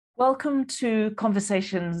Welcome to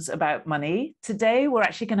Conversations About Money. Today, we're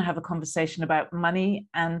actually going to have a conversation about money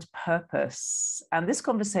and purpose. And this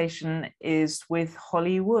conversation is with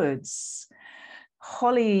Holly Woods.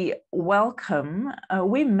 Holly, welcome.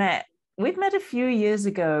 We've met a few years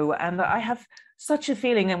ago, and I have such a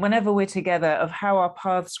feeling, and whenever we're together, of how our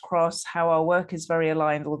paths cross, how our work is very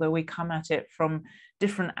aligned, although we come at it from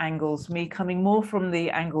different angles, me coming more from the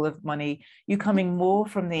angle of money, you coming more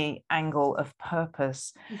from the angle of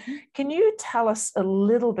purpose. Mm-hmm. Can you tell us a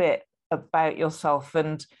little bit about yourself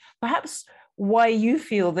and perhaps why you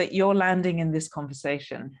feel that you're landing in this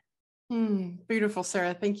conversation? Beautiful,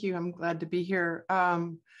 Sarah. Thank you. I'm glad to be here.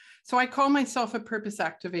 So I call myself a purpose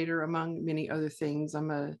activator, among many other things. I'm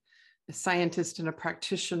a scientist and a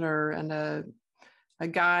practitioner and a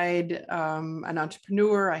guide, an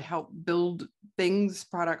entrepreneur. I help build things,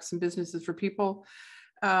 products, and businesses for people.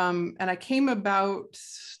 And I came about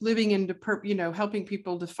living into helping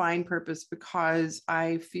people define purpose because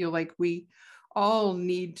I feel like we all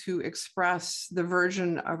need to express the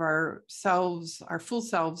version of ourselves, our full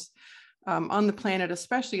selves, on the planet,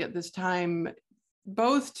 especially at this time,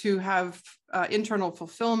 both to have internal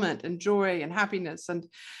fulfillment and joy and happiness,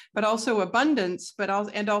 but also abundance,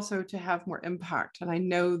 and also to have more impact. And I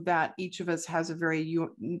know that each of us has a very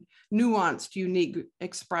nuanced, unique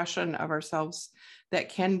expression of ourselves that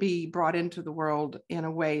can be brought into the world in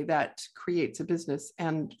a way that creates a business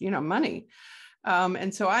and money.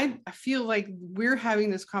 And so I feel like we're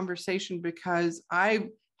having this conversation because I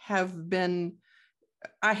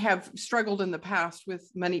have struggled in the past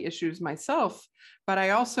with money issues myself, but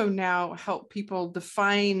I also now help people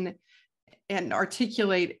define and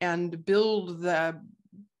articulate and build the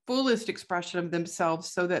fullest expression of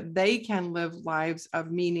themselves so that they can live lives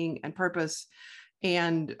of meaning and purpose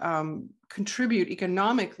and contribute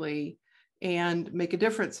economically and make a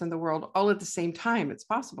difference in the world all at the same time. It's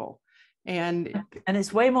possible. And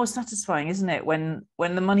it's way more satisfying, isn't it, when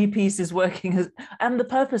the money piece is working and the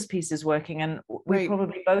purpose piece is working. And we right.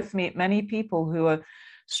 Probably both meet many people who are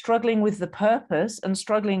struggling with the purpose and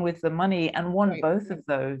struggling with the money and want right. both of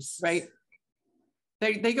those. Right.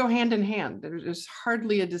 They go hand in hand. There's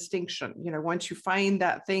hardly a distinction. Once you find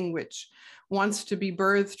that thing which wants to be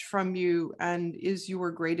birthed from you and is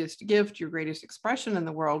your greatest gift, your greatest expression in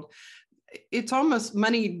the world, it's almost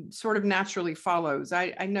money sort of naturally follows.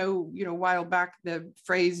 I know, a while back, the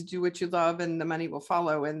phrase, do what you love and the money will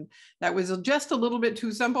follow. And that was just a little bit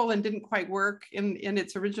too simple and didn't quite work in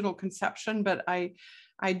its original conception. But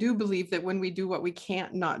I do believe that when we do what we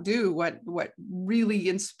can't not do, what really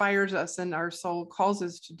inspires us and our soul calls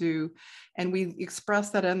us to do, and we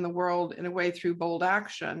express that in the world in a way through bold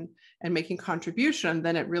action and making contribution,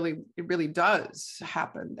 then it really does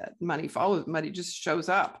happen that money follows, money just shows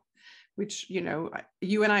up, which,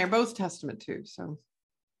 you and I are both testament to.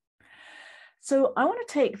 So I want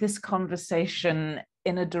to take this conversation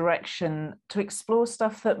in a direction to explore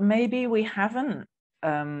stuff that maybe we haven't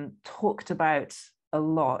talked about a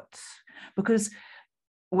lot, because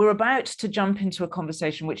we're about to jump into a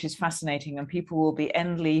conversation which is fascinating and people will be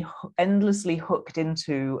endlessly hooked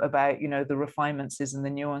into about, the refinements and the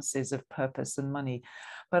nuances of purpose and money.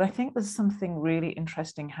 But I think there's something really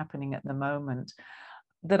interesting happening at the moment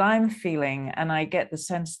that I'm feeling, and I get the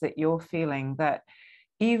sense that you're feeling, that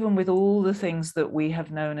even with all the things that we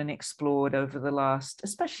have known and explored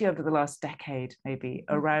especially over the last decade, maybe,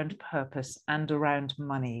 mm-hmm. around purpose and around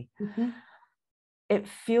money, mm-hmm. it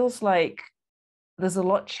feels like there's a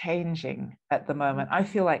lot changing at the moment. I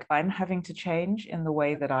feel like I'm having to change in the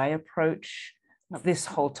way that I approach this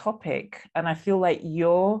whole topic. And I feel like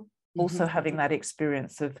you're also mm-hmm. having that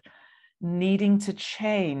experience of needing to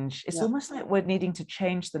change. It's almost like we're needing to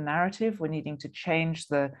change the narrative. We're needing to change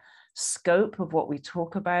the scope of what we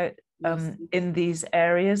talk about in these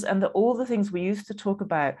areas, and that all the things we used to talk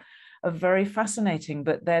about are very fascinating,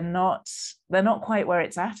 but they're not quite where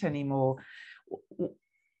it's at anymore.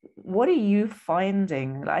 What are you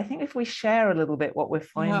finding? I think if we share a little bit what we're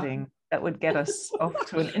finding, that would get us off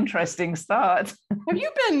to an interesting start. Have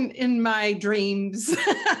you been in my dreams?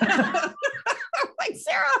 Like,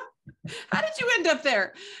 Sarah, how did you end up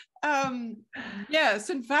there? Yes,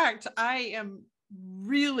 in fact, I am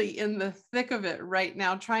really in the thick of it right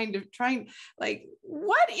now, trying like,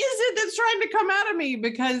 what is it that's trying to come out of me?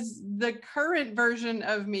 Because the current version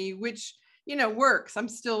of me, which, works, I'm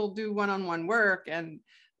still do one-on-one work and,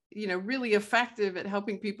 really effective at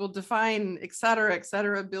helping people define, et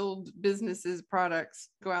cetera, build businesses, products,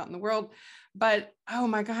 go out in the world. But, oh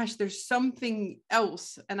my gosh, there's something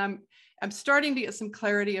else. And I'm starting to get some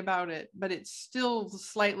clarity about it, but it's still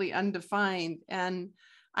slightly undefined. And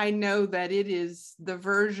I know that it is the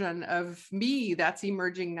version of me that's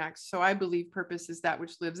emerging next. So I believe purpose is that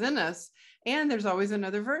which lives in us. And there's always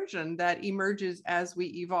another version that emerges as we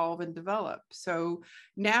evolve and develop. So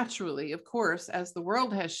naturally, of course, as the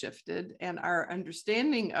world has shifted and our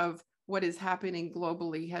understanding of what is happening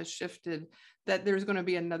globally has shifted, that there's going to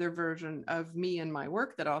be another version of me and my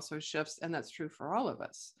work that also shifts. And that's true for all of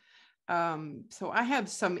us. So I have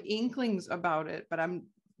some inklings about it, but I'm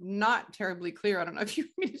not terribly clear. I don't know if you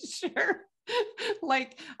want me to share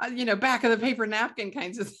like, back of the paper napkin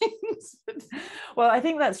kinds of things. Well, I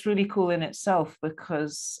think that's really cool in itself,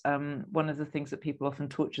 because one of the things that people often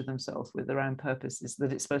torture themselves with around purpose is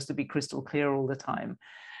that it's supposed to be crystal clear all the time.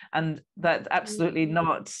 And that's absolutely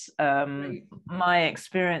not Right. my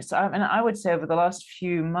experience. I mean, I would say over the last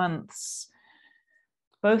few months,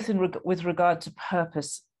 both with regard to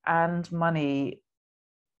purpose and money,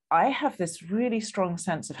 I have this really strong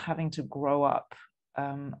sense of having to grow up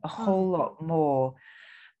a whole lot more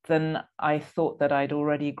than I thought that I'd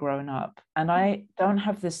already grown up. And I don't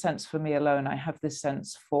have this sense for me alone. I have this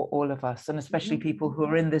sense for all of us, and especially people who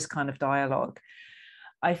are in this kind of dialogue.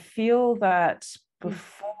 I feel that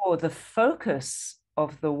before, the focus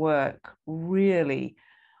of the work really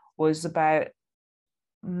was about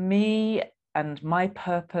me and my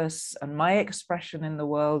purpose and my expression in the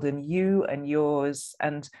world, and you and yours,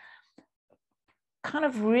 and kind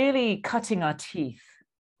of really cutting our teeth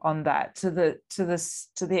on that to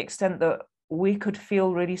the extent that we could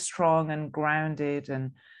feel really strong and grounded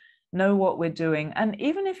and know what we're doing. And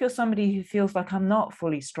even if you're somebody who feels like, I'm not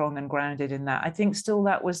fully strong and grounded in that, I think still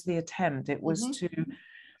that was the attempt. It was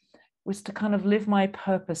to kind of live my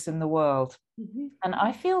purpose in the world. And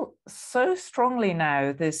I feel so strongly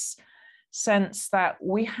now this sense that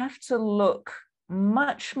we have to look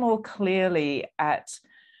much more clearly at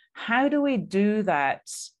how do we do that.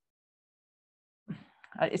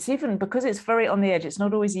 It's even because it's very on the edge, it's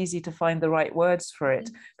not always easy to find the right words for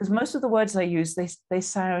it, because most of the words I use, they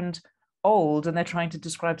sound old and they're trying to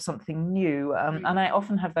describe something new. And I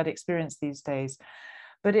often have that experience these days.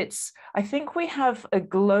 But I think we have a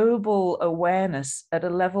global awareness at a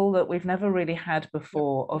level that we've never really had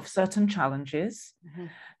before of certain challenges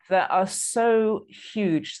that are so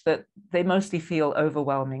huge that they mostly feel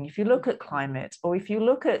overwhelming. If you look at climate, or if you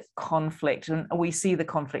look at conflict, and we see the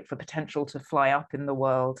conflict for potential to fly up in the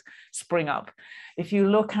world, spring up. If you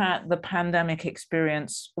look at the pandemic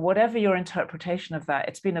experience, whatever your interpretation of that,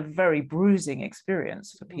 it's been a very bruising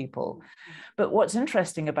experience for people. But what's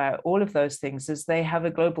interesting about all of those things is they have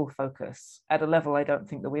a global focus at a level I don't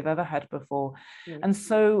think that we've ever had before. And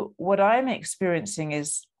so what I'm experiencing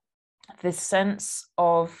is this sense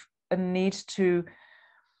of a need to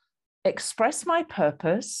express my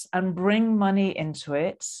purpose and bring money into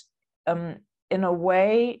it in a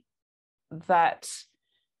way that,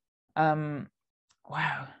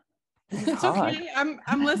 wow, this is it's hard. Okay.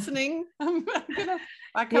 I'm listening.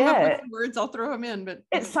 I come up with words, I'll throw them in. But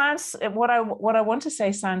it sounds, what I want to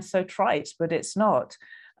say sounds so trite, but it's not.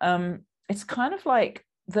 It's kind of like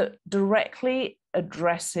that directly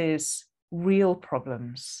addresses real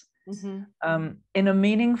problems. In a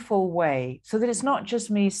meaningful way, so that it's not just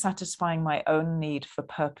me satisfying my own need for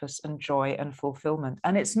purpose and joy and fulfillment.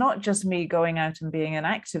 And it's not just me going out and being an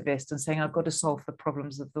activist and saying, I've got to solve the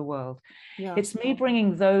problems of the world. It's me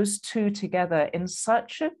bringing those two together in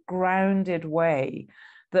such a grounded way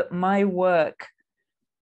that my work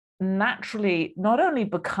naturally not only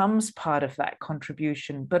becomes part of that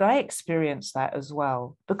contribution, but I experience that as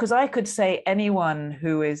well. Because I could say anyone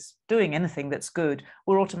who is doing anything that's good,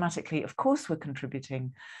 we're automatically, of course, we're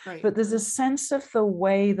contributing. But there's a sense of the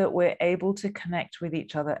way that we're able to connect with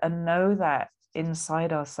each other and know that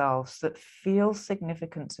inside ourselves that feels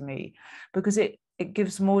significant to me, because it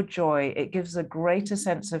gives more joy. It gives a greater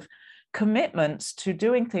sense of commitment to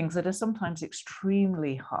doing things that are sometimes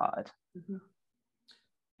extremely hard.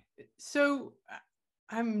 So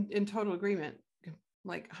I'm in total agreement,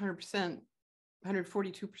 like 100%,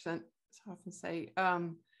 142%, as I often say.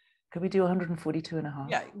 Could we do 142 and a half?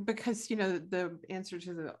 Yeah, because, the answer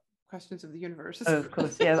to the questions of the universe. Oh, of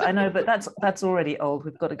course. Yeah, I know, but that's already old.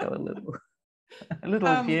 We've got to go a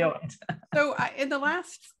little beyond. So in the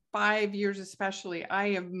last 5 years, especially, I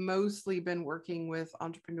have mostly been working with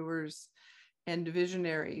entrepreneurs and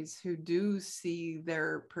visionaries who do see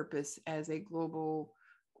their purpose as a global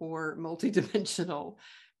or multidimensional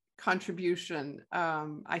contribution.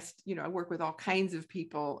 I work with all kinds of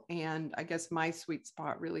people, and I guess my sweet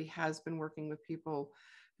spot really has been working with people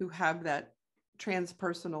who have that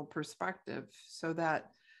transpersonal perspective, so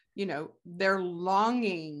that, their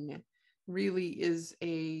longing really is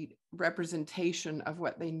a representation of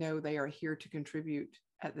what they know they are here to contribute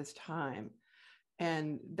at this time.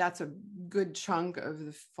 And that's a good chunk of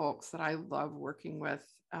the folks that I love working with,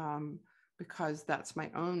 because that's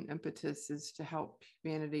my own impetus, is to help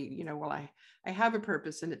humanity. Well, I have a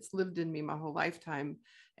purpose and it's lived in me my whole lifetime.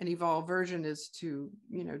 And evolved version is to,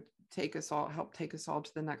 help take us all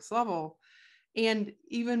to the next level. And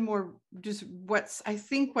even more, just what's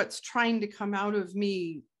trying to come out of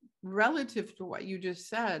me relative to what you just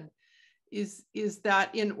said is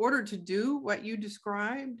that in order to do what you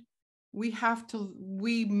described,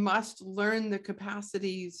 we must learn the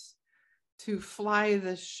capacities to fly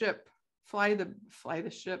the ship.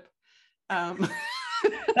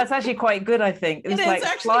 That's actually quite good, I think. It's like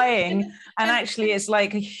flying, and actually it's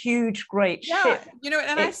like a huge, great ship.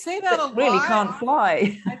 I say that a lot. Really can't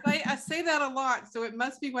fly. I say that a lot, so it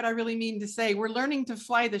must be what I really mean to say. We're learning to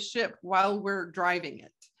fly the ship while we're driving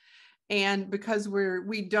it. And because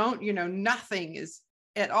we don't, nothing is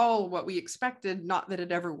at all what we expected, not that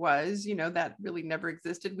it ever was, that really never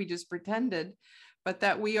existed. We just pretended, but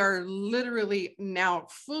that we are literally now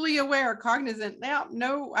fully aware, cognizant. Now,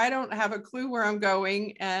 no, I don't have a clue where I'm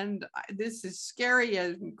going. And this is scary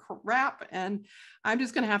as crap. And I'm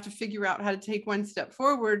just going to have to figure out how to take one step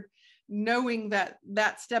forward, knowing that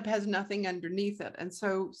that step has nothing underneath it. And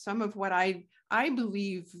so some of what I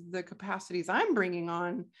believe the capacities I'm bringing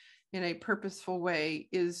on in a purposeful way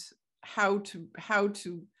is how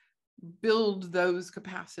to build those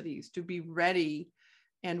capacities, to be ready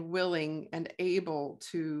and willing and able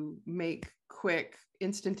to make quick,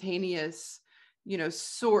 instantaneous, have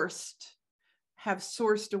sourced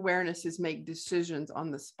awarenesses, make decisions on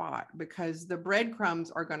the spot, because the breadcrumbs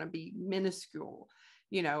are going to be minuscule.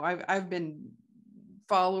 I've been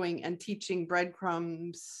following and teaching my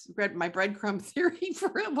breadcrumb theory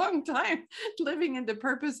for a long time, living into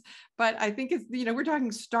purpose. But I think it's, we're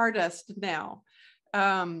talking stardust now.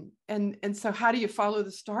 And so how do you follow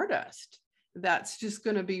the stardust? That's just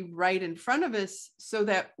going to be right in front of us so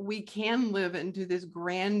that we can live into this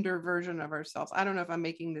grander version of ourselves. I don't know if I'm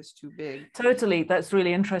making this too big. Totally. That's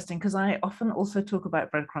really interesting, because I often also talk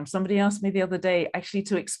about breadcrumbs. Somebody asked me the other day actually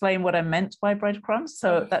to explain what I meant by breadcrumbs.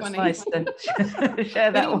 So that's funny. Nice to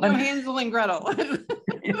share that one. Hansel and Gretel.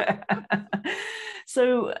 Yeah.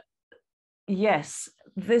 So yes,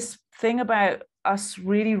 this thing about us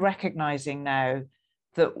really recognizing now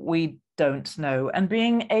that we don't know, and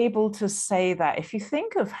being able to say that. If you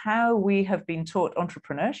think of how we have been taught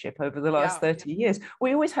entrepreneurship over the last 30 years,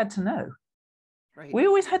 we always had to know. Right. We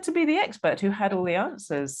always had to be the expert who had all the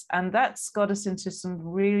answers. And that's got us into some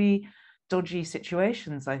really dodgy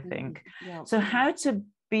situations, I think. Yeah. So how to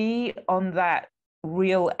be on that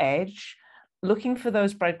real edge, looking for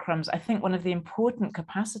those breadcrumbs. I think one of the important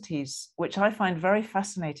capacities, which I find very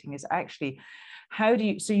fascinating, is actually how do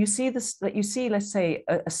you, so you see this, that you see, let's say,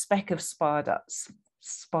 a speck of stardust.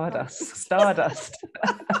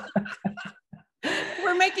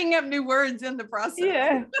 We're making up new words in the process.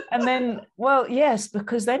 Yeah. And then, well, yes,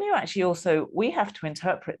 because then you actually also, we have to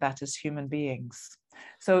interpret that as human beings.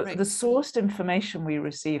 So right. The sourced information we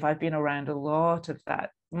receive, I've been around a lot of that,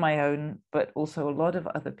 my own, but also a lot of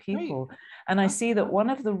other people. Right. And I see that one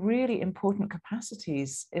of the really important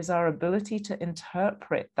capacities is our ability to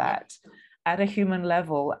interpret that at a human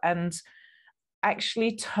level and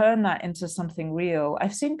actually turn that into something real.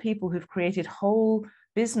 I've seen people who've created whole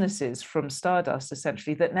businesses from stardust,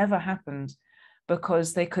 essentially, that never happened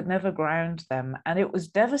because they could never ground them. And it was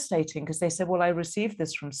devastating because they said, well, I received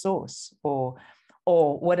this from source, or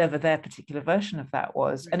whatever their particular version of that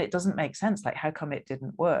was. And it doesn't make sense. Like, how come it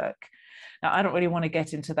didn't work? Now, I don't really want to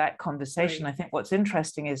get into that conversation. Right. I think what's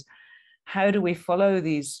interesting is, how do we follow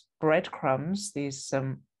these breadcrumbs, these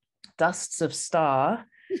dusts of star?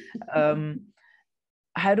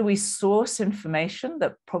 How do we source information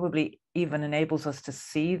that probably even enables us to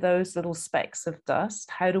see those little specks of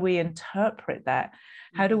dust? How do we interpret that?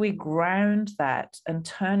 How do we ground that and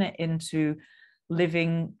turn it into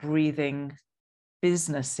living, breathing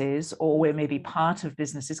businesses, or we're maybe part of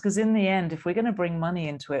businesses? Because in the end, if we're going to bring money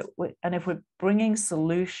into it, and if we're bringing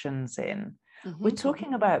solutions in, we're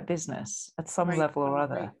talking about business at some level or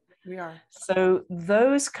other. Right. We are. So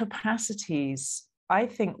those capacities, I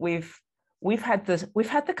think we've had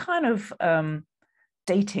the kind of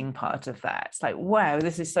dating part of that. It's like, wow,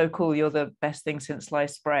 this is so cool. You're the best thing since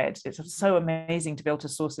sliced bread. It's so amazing to be able to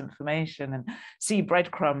source information and see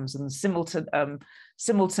breadcrumbs and simultaneities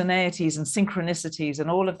and synchronicities,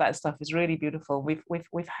 and all of that stuff is really beautiful.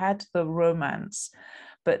 We've had the romance,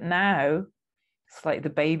 but now it's like the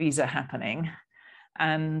babies are happening,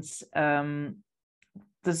 and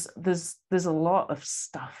there's a lot of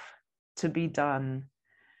stuff to be done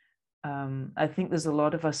I think there's a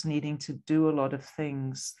lot of us needing to do a lot of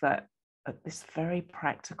things that is very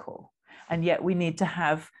practical, and yet we need to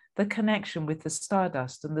have the connection with the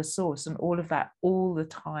stardust and the source and all of that all the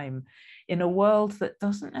time in a world that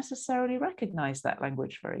doesn't necessarily recognize that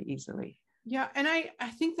language very easily. Yeah, and I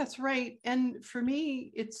think that's right. And for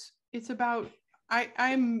me, it's about I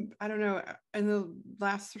don't know, in the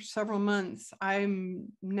last several months,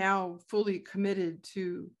 I'm now fully committed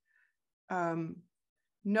to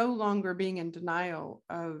no longer being in denial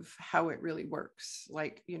of how it really works,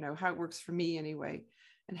 like, you know, how it works for me anyway,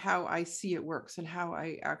 and how I see it works, and how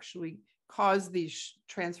I actually cause these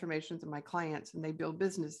transformations in my clients and they build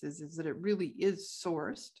businesses, is that it really is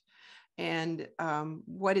sourced. And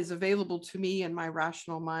what is available to me in my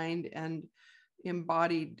rational mind and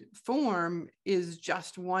embodied form is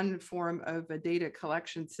just one form of a data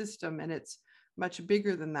collection system. And it's much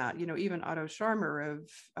bigger than that. You know, even Otto Scharmer of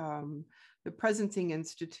the Presencing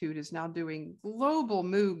Institute is now doing global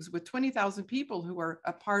moves with 20,000 people who are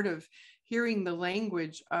a part of hearing the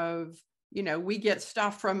language of, you know, we get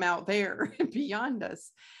stuff from out there beyond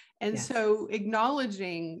us. And Yes. so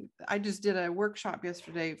acknowledging, I just did a workshop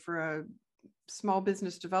yesterday for a small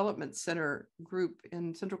business development center group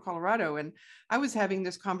in Central Colorado. And I was having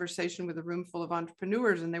this conversation with a room full of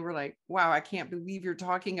entrepreneurs, and they were like, wow, I can't believe you're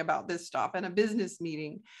talking about this stuff in a business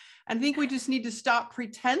meeting. I think we just need to stop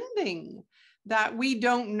pretending that we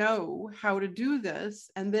don't know how to do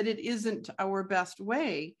this and that it isn't our best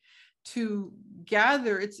way to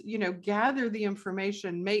gather. It's, you know, gather the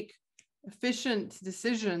information, make efficient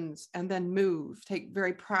decisions, and then move, take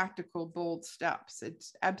very practical, bold steps. It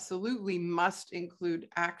absolutely must include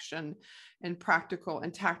action and practical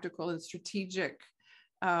and tactical and strategic.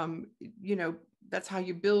 You know, that's how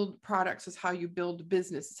you build products, is how you build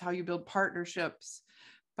business, is how you build partnerships.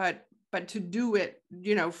 But to do it,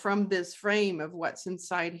 you know, from this frame of what's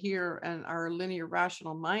inside here and our linear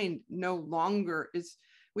rational mind no longer is,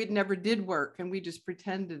 it never did work, and we just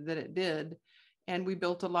pretended that it did. And we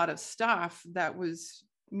built a lot of stuff that was,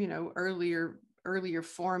 you know, earlier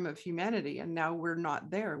form of humanity. And now we're not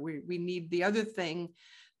there. We need the other thing,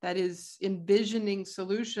 that is envisioning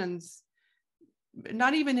solutions,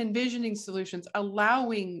 not even envisioning solutions,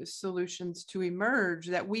 allowing solutions to emerge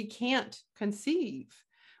that we can't conceive.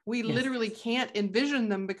 We Yes. literally can't envision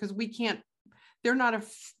them because we can't, they're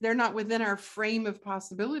not within our frame of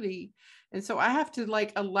possibility. And so I have to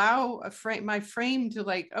like allow my frame to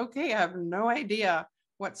like, okay, I have no idea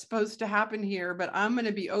what's supposed to happen here, but I'm going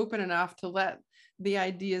to be open enough to let the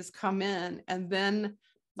ideas come in. And then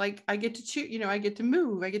like, I get to choose, you know, I get to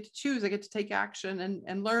move, I get to choose, I get to take action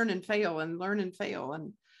and learn and fail and learn and fail.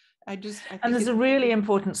 And I think there's a really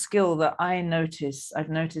important skill that I've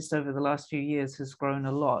noticed over the last few years has grown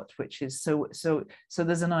a lot, which is so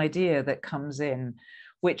there's an idea that comes in,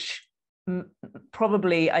 which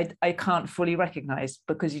probably I can't fully recognize,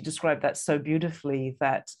 because you described that so beautifully,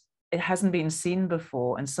 that it hasn't been seen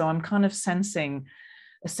before. And so I'm kind of sensing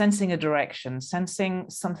a direction, sensing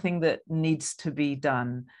something that needs to be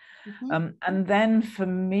done. Mm-hmm. And then for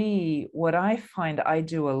me, what I find I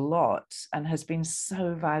do a lot and has been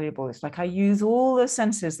so valuable, it's like I use all the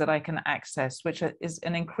senses that I can access, which is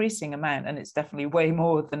an increasing amount, and it's definitely way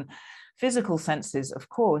more than physical senses, of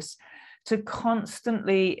course, to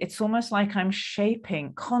constantly, it's almost like I'm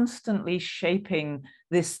constantly shaping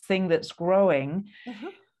this thing that's growing.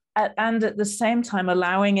 Uh-huh. And at the same time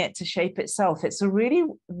allowing it to shape itself. It's a really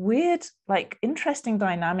weird, like interesting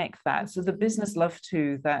dynamic that. So the business Love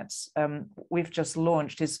To that we've just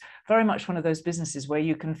launched is very much one of those businesses where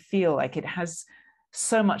you can feel like it has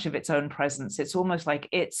so much of its own presence. It's almost like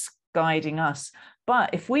it's guiding us. But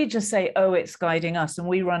if we just say, oh, it's guiding us, and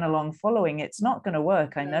we run along following, it's not going to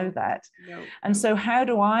work. I know that. And so how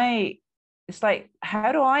do I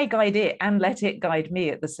guide it and let it guide me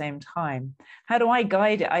at the same time? How do I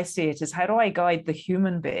guide it? I see it as, how do I guide the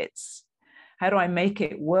human bits? How do I make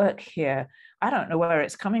it work here? I don't know where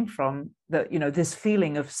it's coming from, that, you know, this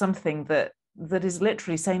feeling of something that is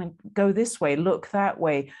literally saying, go this way, look that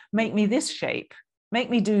way, make me this shape, make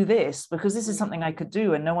me do this, because this is something I could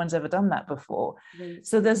do and no one's ever done that before.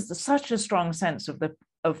 So there's such a strong sense of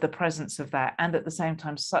the presence of that, and at the same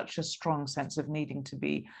time such a strong sense of needing to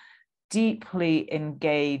be deeply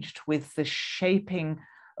engaged with the shaping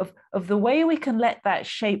of the way we can let that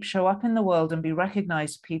shape show up in the world and be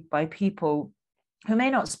recognized by people who may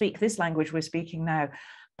not speak this language we're speaking now,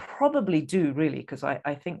 probably do really, because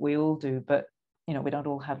I think we all do, but you know, we don't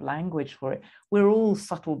all have language for it. We're all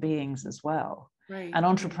subtle beings as well. Right. And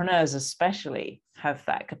entrepreneurs especially have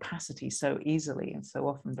that capacity so easily and so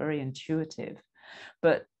often, very intuitive.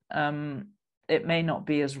 But it may not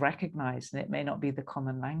be as recognized, and it may not be the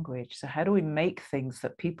common language. So how do we make things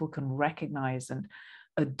that people can recognize and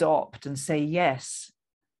adopt and say, yes,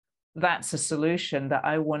 that's a solution that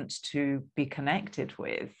I want to be connected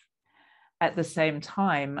with, at the same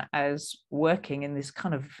time as working in this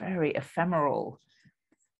kind of very ephemeral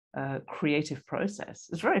creative process?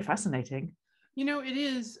 It's very fascinating. You know, it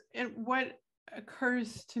is. And what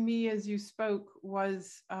occurs to me as you spoke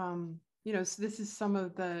was, you know, so this is some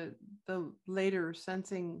of the later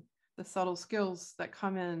sensing, the subtle skills that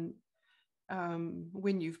come in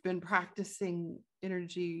when you've been practicing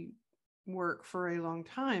energy work for a long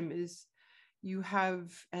time, is you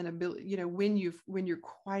have an ability, you know, when you're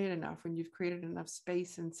quiet enough, when you've created enough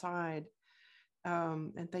space inside,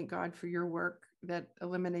 and thank God for your work that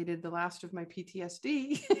eliminated the last of my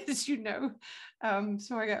PTSD, as you know.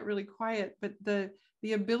 So I got really quiet, but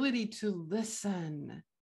the ability to listen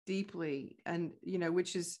deeply, and, you know,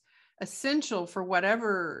 which is essential for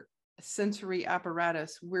whatever sensory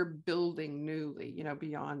apparatus we're building newly, you know,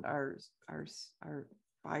 beyond our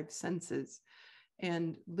five senses,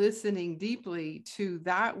 and listening deeply to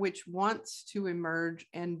that which wants to emerge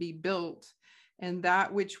and be built, and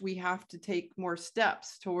that which we have to take more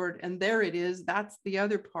steps toward. And there it is, that's the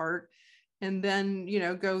other part. And then, you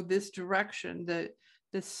know, go this direction,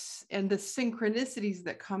 this and the synchronicities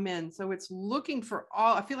that come in. So it's looking for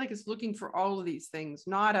all, I feel like it's looking for all of these things,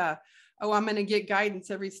 not oh, I'm going to get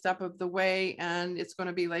guidance every step of the way, and it's going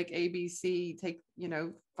to be like ABC, take, you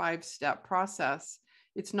know, 5-step process.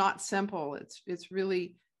 It's not simple. It's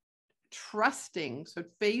really trusting. So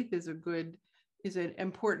faith is an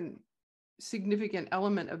important, significant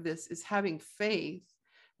element of this, is having faith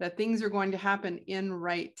that things are going to happen in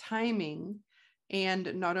right timing.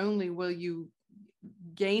 And not only will you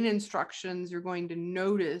gain instructions, you're going to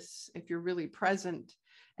notice if you're really present,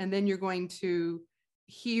 and then you're going to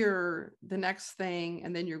hear the next thing,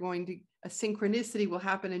 and then a synchronicity will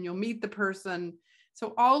happen and you'll meet the person.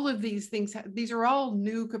 So all of these things, these are all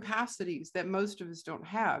new capacities that most of us don't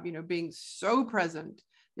have, you know, being so present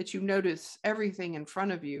that you notice everything in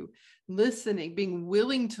front of you, listening, being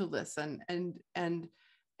willing to listen and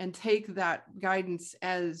take that guidance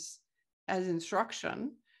as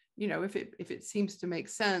instruction, you know, if it seems to make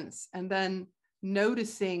sense, and then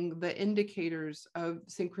noticing the indicators of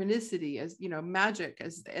synchronicity, as, you know, magic,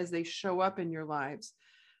 as they show up in your lives.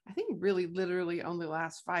 I think really literally only the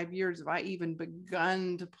last 5 years have I even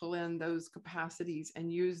begun to pull in those capacities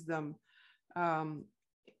and use them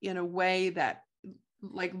in a way that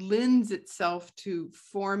like lends itself to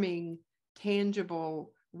forming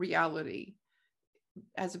tangible reality,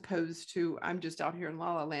 as opposed to I'm just out here in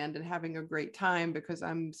La La Land and having a great time because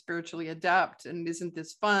I'm spiritually adept, and isn't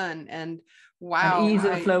this fun, and wow, and ease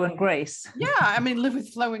and flow and grace. Yeah, I mean, live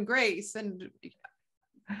with flow and grace and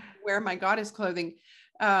wear my goddess clothing.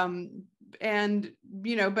 And,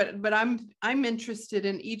 you know, but I'm interested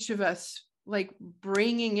in each of us, like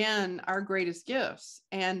bringing in our greatest gifts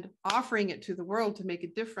and offering it to the world to make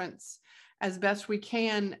a difference as best we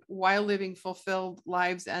can while living fulfilled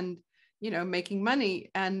lives and, you know, making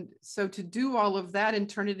money. And so to do all of that and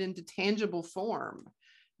turn it into tangible form,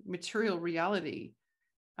 material reality,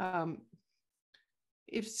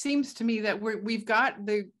 it seems to me that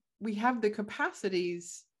we have the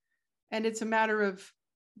capacities, and it's a matter of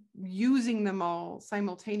using them all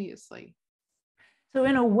simultaneously. So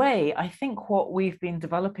in a way, I think what we've been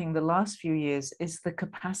developing the last few years is the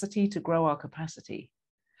capacity to grow our capacity.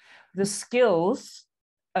 The skills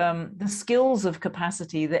of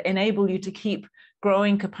capacity that enable you to keep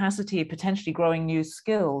growing capacity, potentially growing new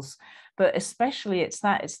skills. But especially it's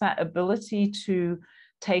that ability to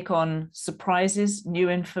take on surprises, new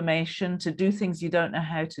information, to do things you don't know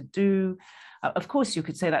how to do. Of course, you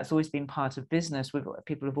could say that's always been part of business.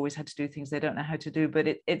 People have always had to do things they don't know how to do, but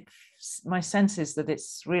my sense is that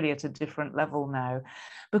it's really at a different level now.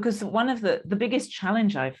 Because one of the biggest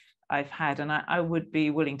challenge I've had, and I would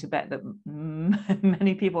be willing to bet that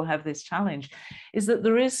many people have this challenge, is that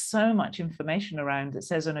there is so much information around that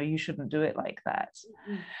says, oh no, you shouldn't do it like that.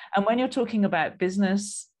 Mm-hmm. And when you're talking about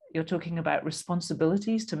business, you're talking about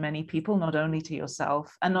responsibilities to many people, not only to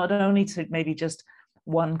yourself, and not only to maybe just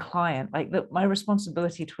one client. Like my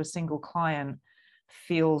responsibility to a single client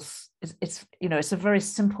feels, it's a very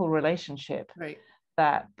simple relationship. Right.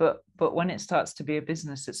 But when it starts to be a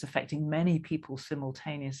business, it's affecting many people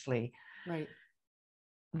simultaneously. Right.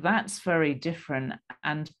 That's very different.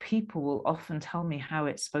 And people will often tell me how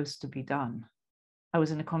it's supposed to be done. I was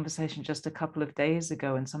in a conversation just a couple of days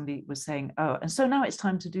ago, and somebody was saying, oh, and so now it's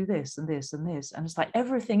time to do this and this and this. And it's like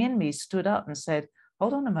everything in me stood up and said,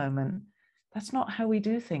 hold on a moment. that's not how we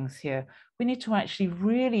do things here. We need to actually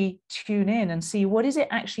really tune in and see, what is it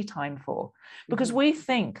actually time for? Because we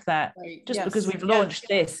think that just because we've launched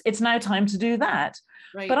this, it's now time to do that.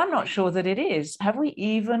 But I'm not sure that it is. Have we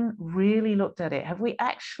even really looked at it? Have we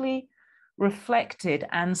actually reflected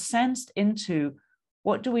and sensed into,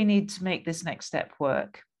 what do we need to make this next step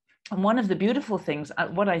work? And one of the beautiful things,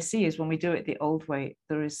 what I see is, when we do it the old way,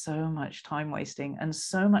 there is so much time wasting and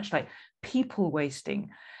so much like people wasting,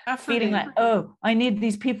 feeling like, oh, I need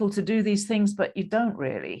these people to do these things, but you don't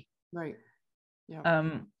really. Right.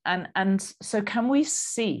 Yeah. And so can we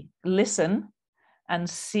listen and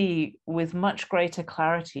see with much greater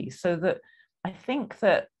clarity, so that I think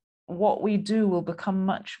that what we do will become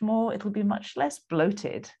it'll be much less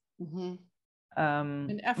bloated. Mm-hmm.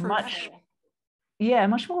 And effortful.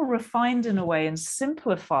 Much more refined in a way, and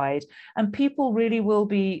simplified, and people really will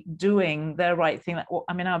be doing their right thing.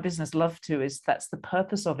 I mean, our business that's the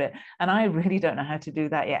purpose of it, and I really don't know how to do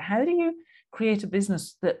that yet. How do you create a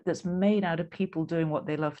business that's made out of people doing what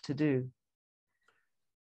they love to do?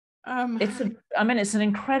 It's an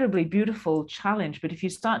incredibly beautiful challenge, but if you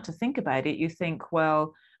start to think about it, you think,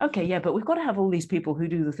 well, okay, yeah, but we've got to have all these people who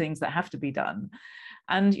do the things that have to be done.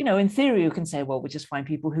 And, in theory, you can say, well, we just find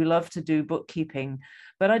people who love to do bookkeeping.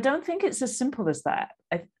 But I don't think it's as simple as that.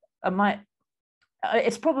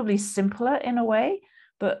 It's probably simpler in a way,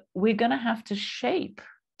 but we're going to have to shape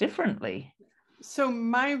differently. So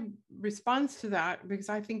my response to that, because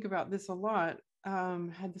I think about this a lot,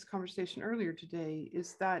 had this conversation earlier today,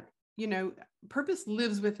 is that, purpose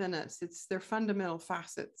lives within us. It's their fundamental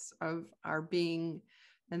facets of our being,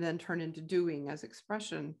 and then turn into doing as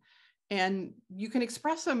expression. And you can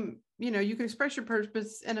express them, you can express your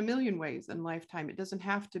purpose in a million ways in lifetime. It doesn't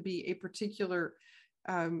have to be a particular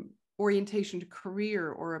orientation to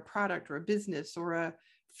career, or a product, or a business, or a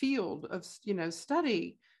field of,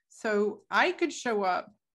 study. So I could show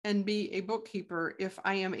up and be a bookkeeper if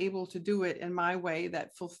I am able to do it in my way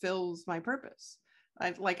that fulfills my purpose.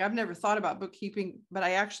 I've never thought about bookkeeping, but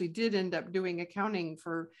I actually did end up doing accounting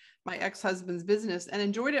for my ex-husband's business, and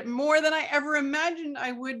enjoyed it more than I ever imagined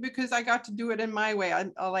I would, because I got to do it in my way. I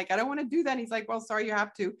don't want to do that. And he's like, well, sorry, you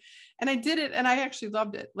have to. And I did it, and I actually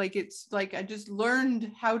loved it. It's like I just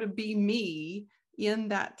learned how to be me in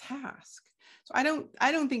that task. So I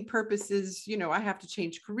don't think purpose is, I have to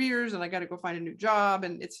change careers and I got to go find a new job.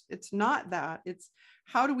 And it's not that. It's,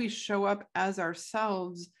 how do we show up as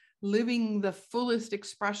ourselves, living the fullest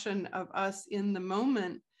expression of us in the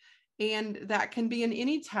moment? And that can be in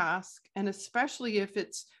any task, and especially if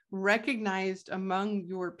it's recognized among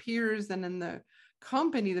your peers and in the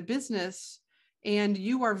company, the business, and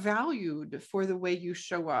you are valued for the way you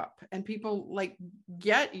show up, and people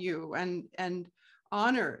get you and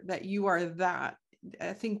honor that you are that.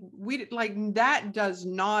 I think that does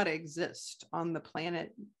not exist on the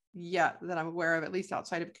planet yet that I'm aware of, at least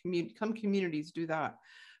outside of some communities do that.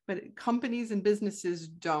 But companies and businesses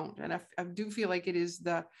don't. And I do feel like it is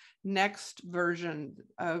the next version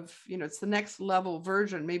of, it's the next level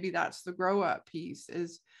version. Maybe that's the grow up piece,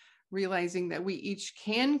 is realizing that we each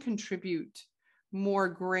can contribute more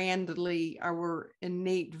grandly our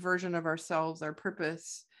innate version of ourselves, our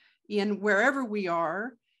purpose, in wherever we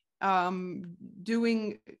are,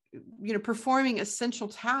 doing, performing essential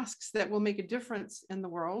tasks that will make a difference in the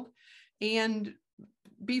world, and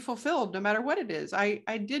be fulfilled no matter what it is. I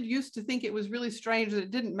did used to think it was really strange that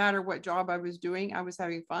it didn't matter what job I was doing, I was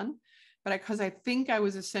having fun, but because I think I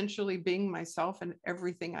was essentially being myself in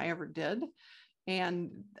everything I ever did.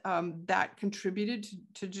 And that contributed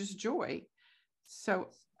to just joy. So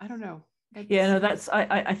I don't know.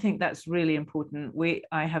 I think that's really important.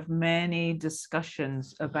 I have many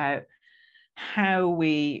discussions about how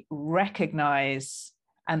we recognize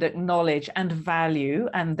and acknowledge and value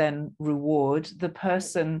and then reward the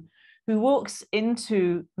person who walks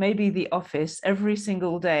into maybe the office every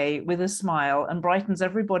single day with a smile and brightens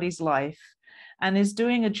everybody's life, and is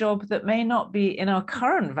doing a job that may not be in our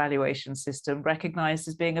current valuation system recognized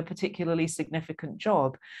as being a particularly significant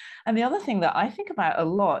job. And the other thing that I think about a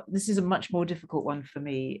lot, this is a much more difficult one for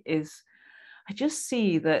me, is I just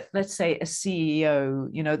see that, let's say a CEO,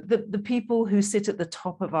 the people who sit at the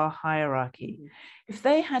top of our hierarchy, if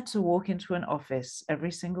they had to walk into an office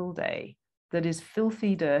every single day that is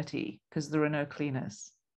filthy dirty because there are no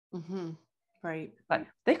cleaners, right,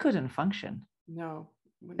 they couldn't function. No.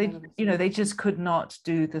 They, they just could not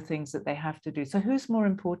do the things that they have to do. So who's more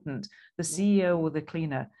important, the CEO or the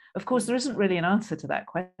cleaner? Of course, there isn't really an answer to that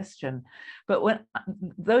question. But when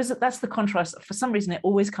that's the contrast. For some reason, it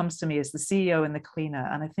always comes to me as the CEO and the cleaner.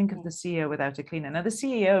 And I think of the CEO without a cleaner. Now, the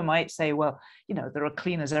CEO might say, well, there are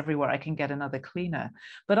cleaners everywhere. I can get another cleaner.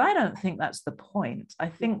 But I don't think that's the point. I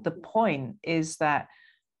think the point is that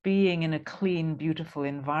being in a clean, beautiful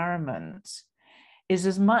environment is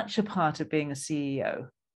as much a part of being a CEO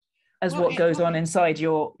as what goes on inside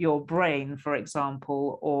your brain, for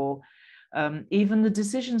example, or even the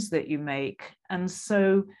decisions that you make. And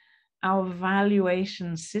so our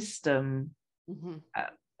valuation system,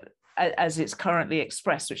 as it's currently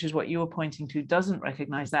expressed, which is what you were pointing to, doesn't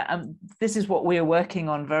recognize that. And this is what we're working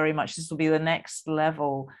on very much. This will be the next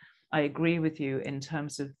level. I agree with you in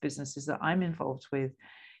terms of businesses that I'm involved with,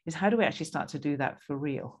 is how do we actually start to do that for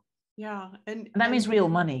real? Yeah. And that means real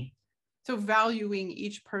money. So valuing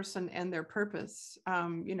each person and their purpose,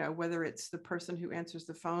 whether it's the person who answers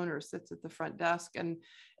the phone or sits at the front desk and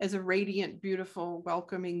as a radiant, beautiful,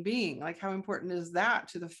 welcoming being, like how important is that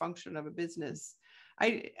to the function of a business?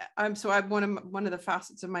 One of the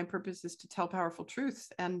facets of my purpose is to tell powerful truths.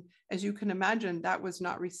 And as you can imagine, that was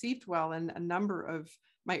not received well in a number of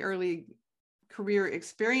my early career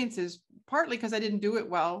experiences, partly because I didn't do it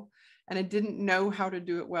well. And I didn't know how to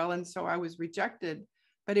do it well. And so I was rejected,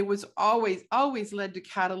 but it was always led to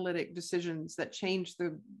catalytic decisions that changed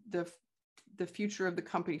the future of the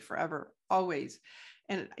company forever, always.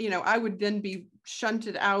 And, I would then be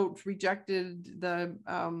shunted out, rejected, the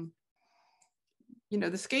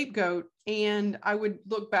scapegoat. And I would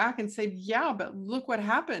look back and say, yeah, but look what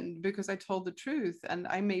happened because I told the truth and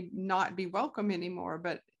I may not be welcome anymore,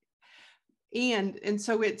 and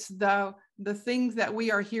so it's the things that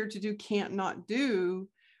we are here to do can't not do.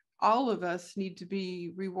 All of us need to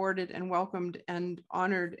be rewarded and welcomed and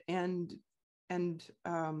honored and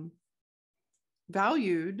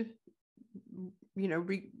valued,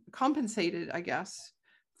 compensated, I guess,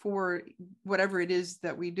 for whatever it is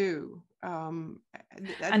that we do. And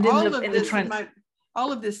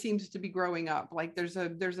all of this seems to be growing up. Like there's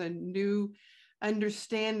a new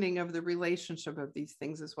understanding of the relationship of these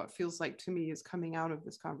things is what feels like to me is coming out of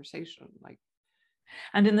this conversation.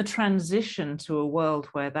 And in the transition to a world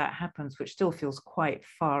where that happens, which still feels quite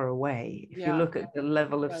far away, if you look at the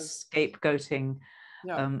level of scapegoating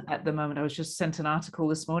at the moment. I was just sent an article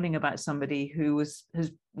this morning about somebody who has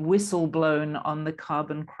whistle blown on the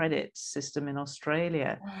carbon credit system in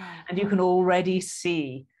Australia. Wow. And you can already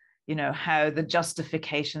see how the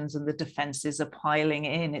justifications and the defenses are piling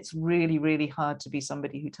in. It's really, really hard to be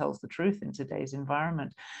somebody who tells the truth in today's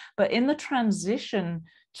environment. But in the transition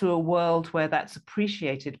to a world where that's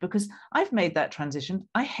appreciated, because I've made that transition.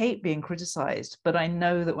 I hate being criticized, but I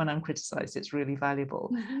know that when I'm criticized, it's really valuable.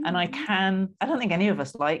 Mm-hmm. And I don't think any of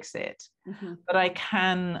us likes it, but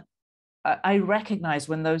I recognize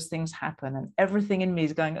when those things happen and everything in me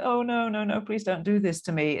is going, oh, no, please don't do this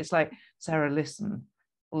to me. It's like, Sarah, listen.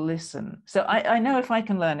 So I know if I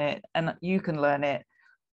can learn it and you can learn it,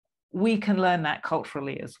 we can learn that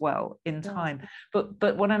culturally as well in time.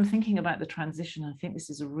 But what I'm thinking about the transition, I think this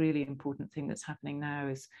is a really important thing that's happening now,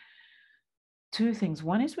 is two things.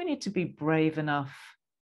 One is we need to be brave enough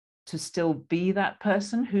to still be that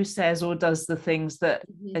person who says or does the things that,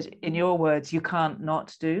 in your words, you can't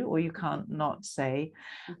not do or you can't not say.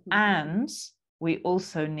 And we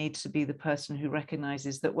also need to be the person who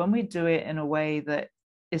recognizes that when we do it in a way that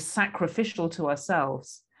is sacrificial to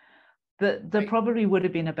ourselves, that there probably would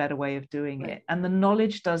have been a better way of doing it. And the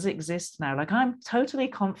knowledge does exist now. Like I'm totally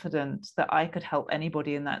confident that I could help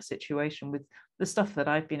anybody in that situation with the stuff that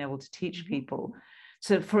I've been able to teach people,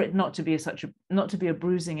 for it not to be a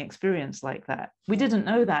bruising experience like that. We didn't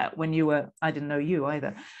know that when I didn't know you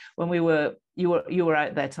either, when you were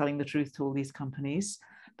out there telling the truth to all these companies.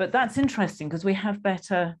 But that's interesting because we have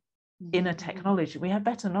better inner technology. We have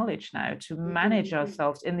better knowledge now to manage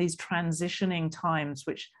ourselves in these transitioning times,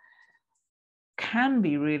 which can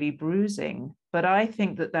be really bruising. But I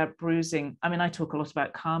think that bruising, I mean, I talk a lot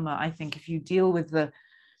about karma. I think if you deal with the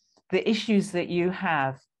issues that you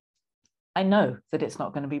have, I know that it's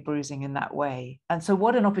not going to be bruising in that way. And so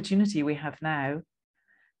what an opportunity we have now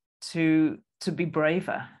to be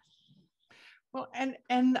braver. Well, and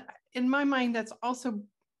in my mind, that's also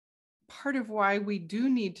part of why we do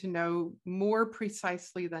need to know more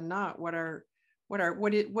precisely than not what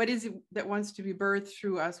is it that wants to be birthed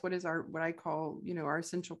through us, what is what I call, our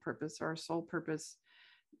essential purpose or our soul purpose,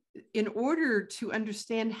 in order to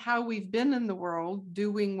understand how we've been in the world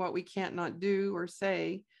doing what we can't not do or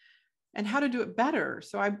say, and how to do it better.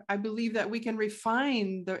 So I believe that we can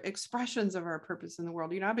refine the expressions of our purpose in the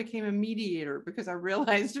world. I became a mediator because I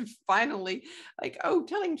realized finally, like, oh,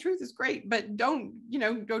 telling truth is great, but don't,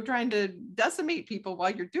 go trying to decimate people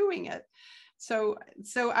while you're doing it. So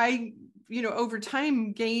I, over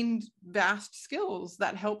time gained vast skills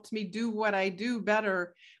that helped me do what I do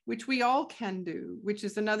better, which we all can do, which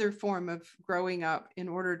is another form of growing up in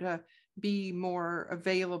order to be more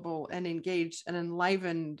available and engaged and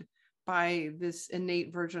enlivened by this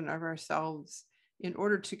innate version of ourselves in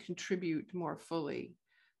order to contribute more fully.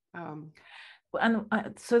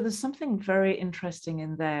 So there's something very interesting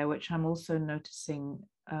in there, which I'm also noticing,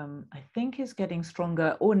 I think is getting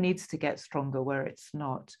stronger or needs to get stronger where it's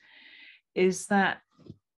not, is that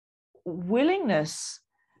willingness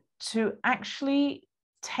to actually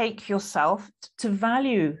take yourself, to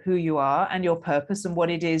value who you are and your purpose and what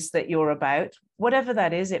it is that you're about, whatever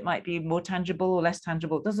that is. It might be more tangible or less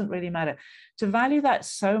tangible, it doesn't really matter. To value that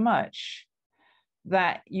so much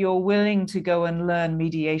that you're willing to go and learn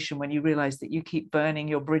mediation when you realize that you keep burning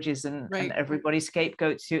your bridges and everybody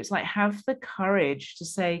scapegoats you. It's like, have the courage to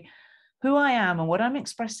say, who I am and what I'm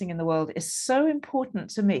expressing in the world is so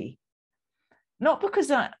important to me. Not because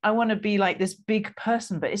I want to be like this big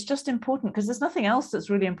person, but it's just important because there's nothing else that's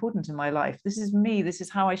really important in my life. This is me. This is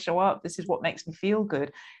how I show up. This is what makes me feel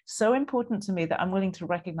good. So important to me that I'm willing to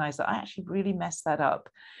recognize that I actually really messed that up.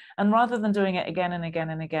 And rather than doing it again and again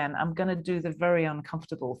and again, I'm going to do the very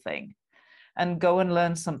uncomfortable thing and go and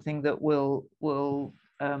learn something that will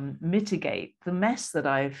mitigate the mess that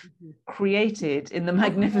I've created in the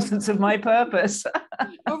magnificence of my purpose.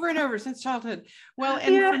 Over and over since childhood. Well,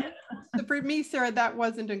 and for me, Sarah, that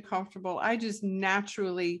wasn't uncomfortable. I just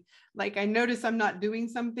naturally, like, I notice I'm not doing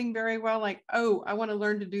something very well, like, oh, I want to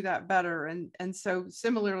learn to do that better. And so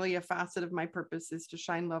similarly, a facet of my purpose is to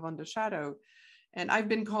shine love on the shadow. And I've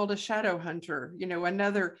been called a shadow hunter,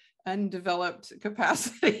 another undeveloped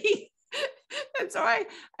capacity. And so I,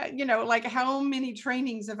 like, how many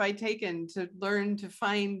trainings have I taken to learn to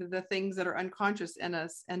find the things that are unconscious in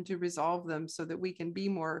us and to resolve them so that we can be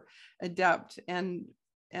more adept and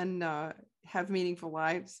have meaningful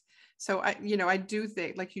lives. So I do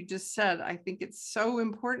think, like you just said, I think it's so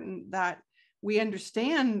important that we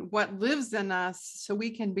understand what lives in us so we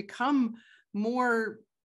can become more,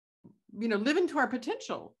 live into our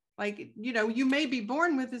potential. Like, you may be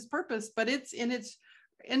born with this purpose, but it's in its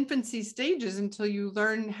infancy stages until you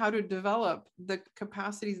learn how to develop the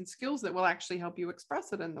capacities and skills that will actually help you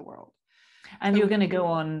express it in the world. And so you're going to go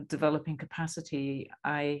on developing capacity,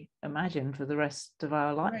 I imagine, for the rest of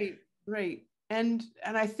our life. Right. And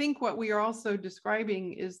I think what we are also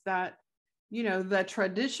describing is that, the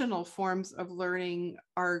traditional forms of learning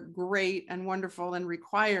are great and wonderful and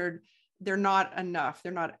required. They're not enough.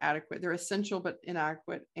 They're not adequate. They're essential, but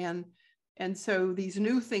inadequate. And so these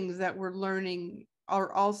new things that we're learning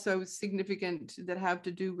are also significant, that have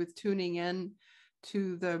to do with tuning in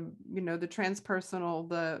to the, the transpersonal,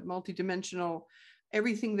 the multidimensional,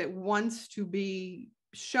 everything that wants to be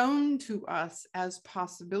shown to us as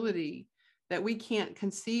possibility that we can't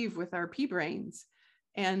conceive with our pea brains.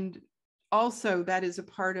 And also that is a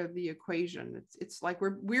part of the equation. It's like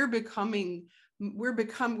we're recognizing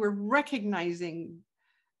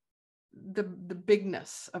the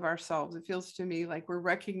bigness of ourselves. It feels to me like we're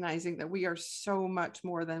recognizing that we are so much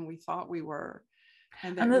more than we thought we were.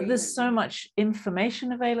 And that there's so much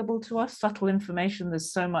information available to us, subtle information.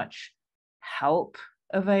 There's so much help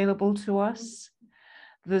available to us.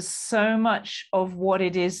 There's so much of what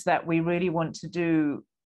it is that we really want to do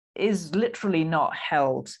is literally not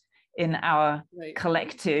held in our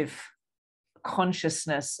collective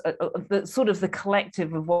consciousness, the sort of the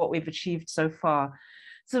collective of what we've achieved so far.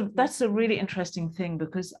 So that's a really interesting thing,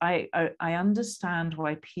 because I understand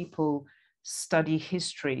why people study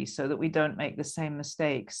history so that we don't make the same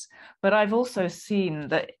mistakes. But I've also seen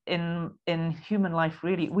that in human life,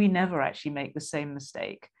 really, we never actually make the same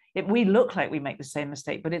mistake. We look like we make the same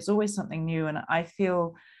mistake, but it's always something new. And I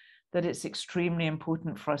feel that it's extremely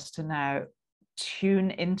important for us to now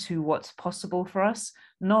tune into what's possible for us,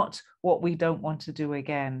 not what we don't want to do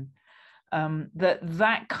again.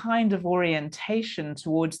 That kind of orientation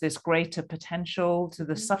towards this greater potential, to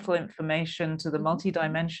the subtle information, to the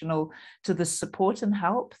multidimensional, to the support and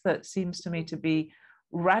help that seems to me to be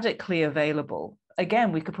radically available.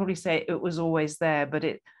 Again, we could probably say it was always there, but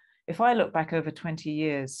if I look back over 20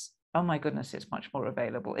 years, oh my goodness, it's much more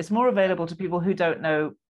available. It's more available to people who don't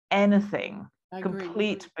know anything,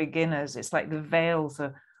 complete beginners. It's like the veils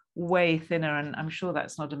are way thinner, and I'm sure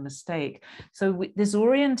that's not a mistake. So there's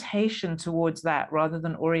orientation towards that rather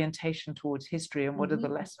than orientation towards history and what are the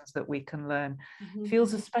lessons that we can learn.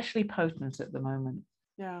 Feels especially potent at the moment.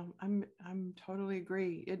 Yeah, I'm totally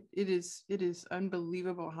agree. It is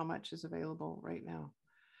unbelievable how much is available right now.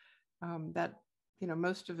 That, you know,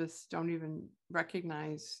 most of us don't even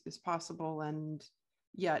recognize is possible, and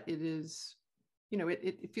yet it is, you know,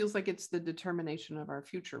 it feels like it's the determination of our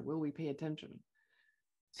future. Will we pay attention?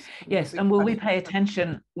 Yes, and will we pay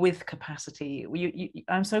attention with capacity?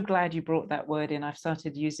 I'm so glad you brought that word in. I've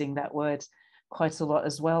started using that word quite a lot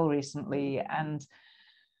as well recently. And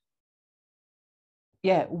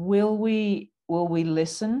yeah, will we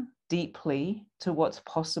listen deeply to what's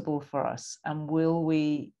possible for us? And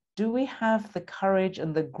do we have the courage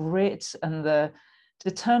and the grit and the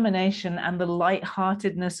determination and the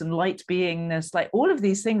lightheartedness and light beingness, like all of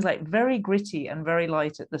these things, like very gritty and very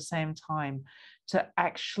light at the same time, to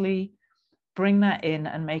actually bring that in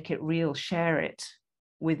and make it real, share it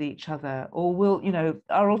with each other? Or will, you know,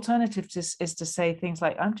 our alternative is to say things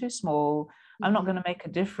like, I'm too small, I'm not going to make a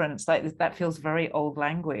difference. Like that feels very old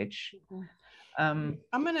language. I'm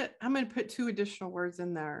gonna put two additional words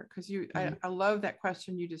in there because I love that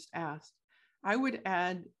question you just asked. I would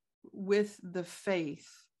add, with the faith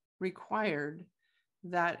required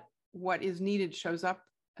that what is needed shows up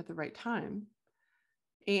at the right time.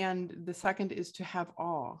 And the second is to have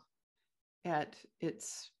awe at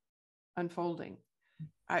its unfolding.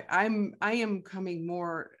 I am coming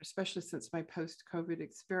more, especially since my post-COVID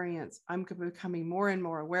experience, I'm becoming more and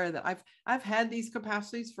more aware that I've had these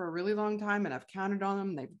capacities for a really long time, and I've counted on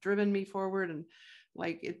them. They've driven me forward, and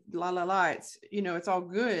like it, it's, you know, it's all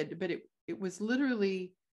good. But it was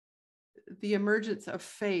literally the emergence of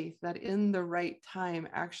faith that in the right time,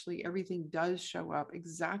 actually everything does show up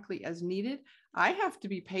exactly as needed. I have to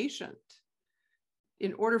be patient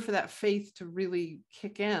in order for that faith to really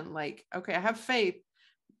kick in. Like, okay, I have faith.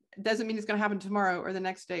 It doesn't mean it's going to happen tomorrow or the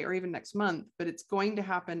next day or even next month, but it's going to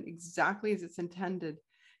happen exactly as it's intended.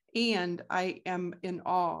 And I am in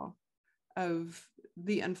awe of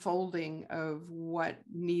the unfolding of what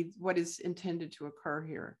is intended to occur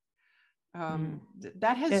here.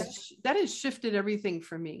 That has shifted everything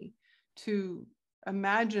for me to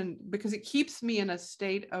imagine, because it keeps me in a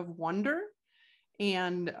state of wonder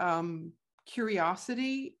and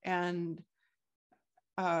curiosity and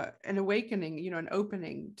an awakening, you know, an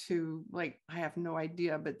opening to, like, I have no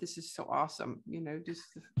idea, but this is so awesome, you know, just.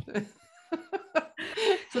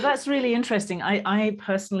 So that's really interesting. I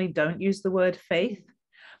personally don't use the word faith,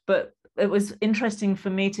 but it was interesting for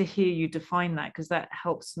me to hear you define that, because that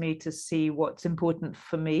helps me to see what's important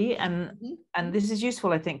for me. And this is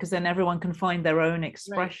useful, I think, because then everyone can find their own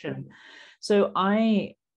expression. Right. So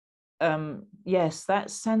yes,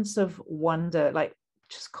 that sense of wonder, like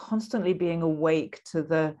just constantly being awake to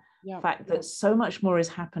the fact that so much more is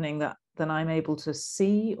happening than I'm able to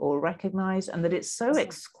see or recognize, and that it's so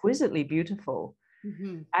exquisitely beautiful.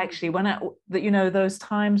 Actually, you know, those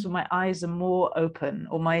times when my eyes are more open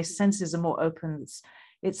or my senses are more open,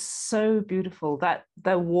 it's so beautiful, that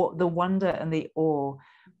the wonder and the awe,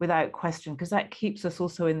 without question, because that keeps us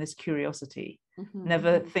also in this curiosity,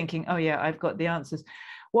 never thinking, oh yeah, I've got the answers.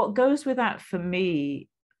 What goes with that for me,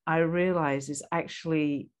 I realize, is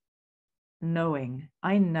actually knowing.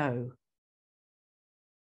 I know.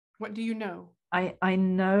 What do you know? I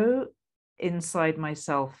know inside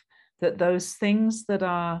myself that those things that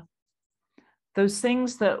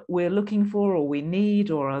we're looking for or we need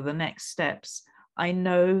or are the next steps, I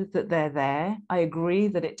know that they're there. I agree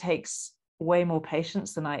that it takes way more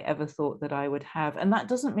patience than I ever thought that I would have. And that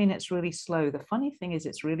doesn't mean it's really slow. The funny thing is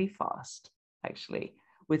it's really fast, actually,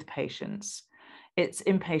 with patience. It's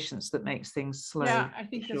impatience that makes things slow. Yeah, I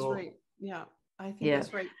think that's right. Yeah, I think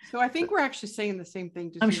that's right. So I think we're actually saying the same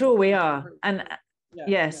thing. I'm sure we are. And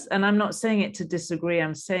yes, and I'm not saying it to disagree.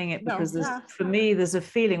 I'm saying it because for me, there's a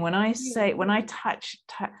feeling when I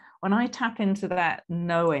tap into that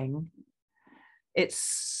knowing,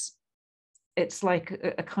 it's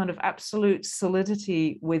like a kind of absolute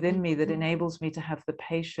solidity within me that enables me to have the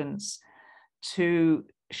patience to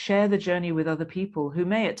share the journey with other people who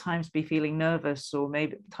may at times be feeling nervous, or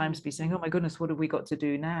maybe at times be saying, oh my goodness, what have we got to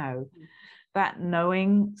do now? That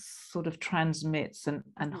knowing sort of transmits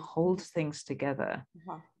and holds things together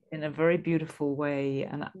in a very beautiful way.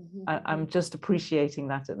 And I'm just appreciating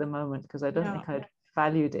that at the moment, because I don't think I'd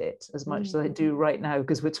valued it as much as I do right now,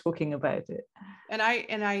 because we're talking about it. And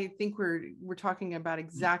I think we're talking about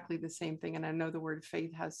exactly the same thing. And I know the word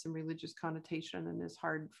faith has some religious connotation and is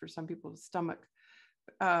hard for some people to stomach.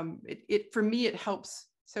 For me, it helps.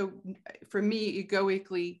 So for me,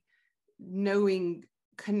 egoically, knowing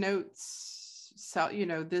connotes self,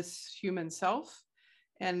 this human self,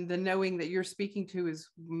 and the knowing that you're speaking to is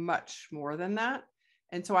much more than that.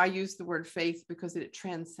 And so I use the word faith because it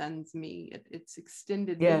transcends me. It's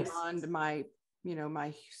extended beyond my,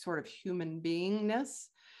 my sort of human beingness.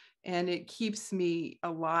 And it keeps me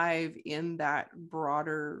alive in that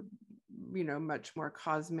broader, much more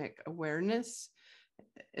cosmic awareness.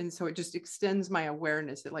 And so it just extends my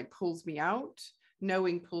awareness. It like pulls me out.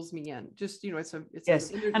 Knowing pulls me in. Just, it's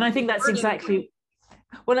yes. And I think that's exactly,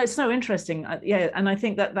 well, it's so interesting. Yeah. And I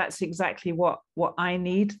think that's exactly what I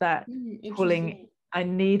need, that pulling. I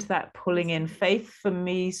need that pulling in. Faith for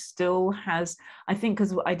me still has, I think,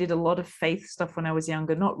 because I did a lot of faith stuff when I was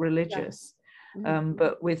younger, not religious,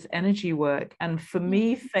 but with energy work. And for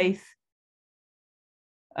me, faith,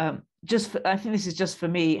 I think this is just for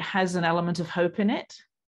me, has an element of hope in it.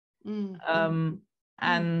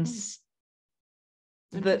 And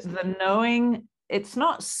the knowing, it's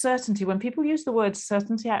not certainty. When people use the word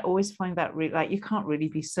certainty, I always find that really, like, you can't really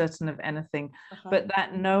be certain of anything, but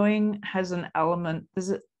that knowing has an element.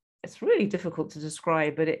 It's really difficult to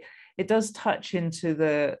describe, but it does touch into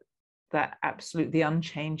that absolute, the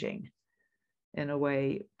unchanging, in a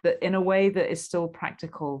way that is still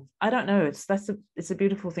practical. I don't know. It's a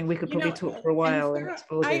beautiful thing. We could probably talk for a while. And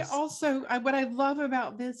Sarah, what I love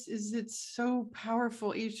about this is it's so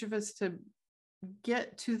powerful, each of us, to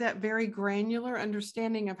get to that very granular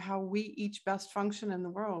understanding of how we each best function in the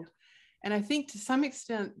world. And I think to some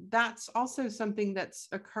extent, that's also something that's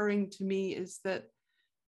occurring to me, is that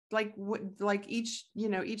like each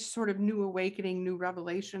sort of new awakening, new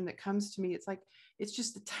revelation that comes to me, it's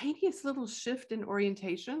just the tiniest little shift in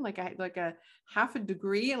orientation, like a half a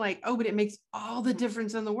degree, and but it makes all the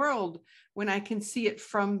difference in the world when I can see it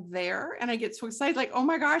from there. And I get so excited, like, oh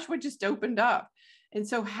my gosh, what just opened up? And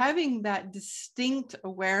so having that distinct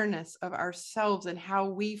awareness of ourselves and how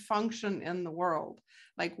we function in the world,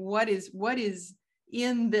 like what is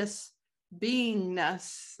in this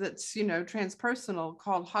beingness that's, transpersonal,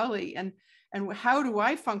 called Holly, and how do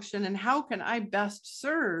I function and how can I best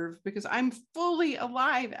serve, because I'm fully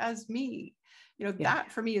alive as me. That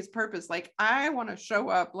for me is purpose. Like, I want to show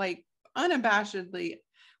up like unabashedly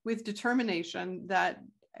with determination that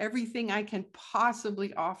everything I can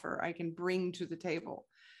possibly offer, I can bring to the table.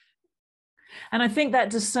 And I think that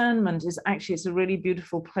discernment is actually, it's a really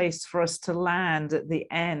beautiful place for us to land at the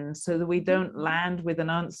end, so that we don't land with an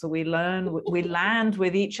answer. We land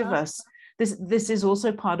with each of us. This is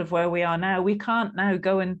also part of where we are now. We can't now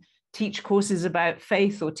go and teach courses about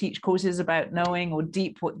faith or teach courses about knowing or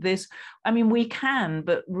I mean, we can,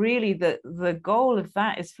 but really the goal of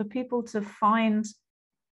that is for people to find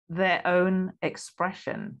their own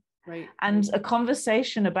expression. Right. And a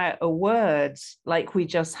conversation about a word like we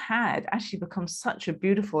just had actually becomes such a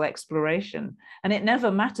beautiful exploration. And it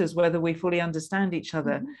never matters whether we fully understand each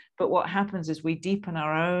other, but what happens is we deepen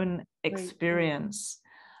our own experience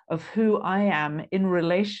of who I am in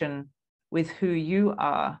relation with who you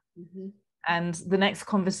are. And the next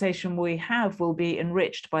conversation we have will be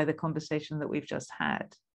enriched by the conversation that we've just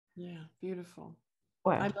had. Yeah, beautiful.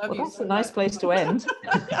 Well, that's a nice place to end.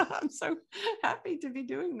 I'm so happy to be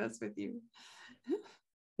doing this with you.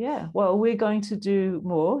 Yeah, well, we're going to do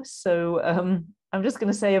more. So I'm just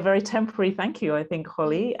going to say a very temporary thank you, I think,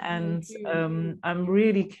 Holly. And I'm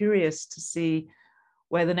really curious to see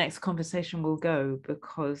where the next conversation will go,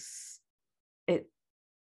 because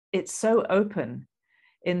it's so open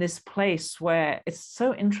in this place where it's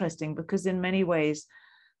so interesting, because in many ways,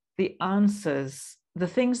 the answers, the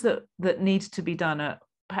things that need to be done are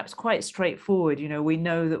perhaps quite straightforward. We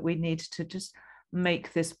know that we need to just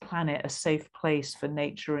make this planet a safe place for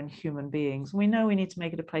nature and human beings. We know we need to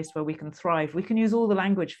make it a place where we can thrive. We can use all the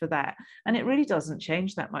language for that. And it really doesn't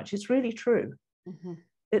change that much. It's really true.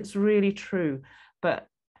 It's really true. But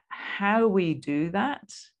how we do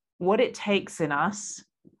that, what it takes in us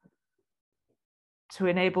to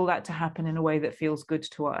enable that to happen in a way that feels good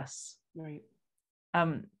to us. Right.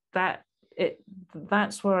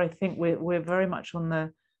 That's where I think we're very much on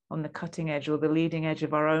the cutting edge or the leading edge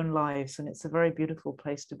of our own lives, and it's a very beautiful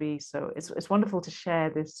place to be. So it's wonderful to share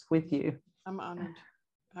this with you. I'm honored.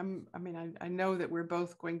 I know that we're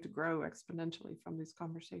both going to grow exponentially from these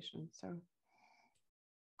conversations. So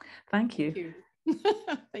thank you.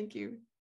 Thank you.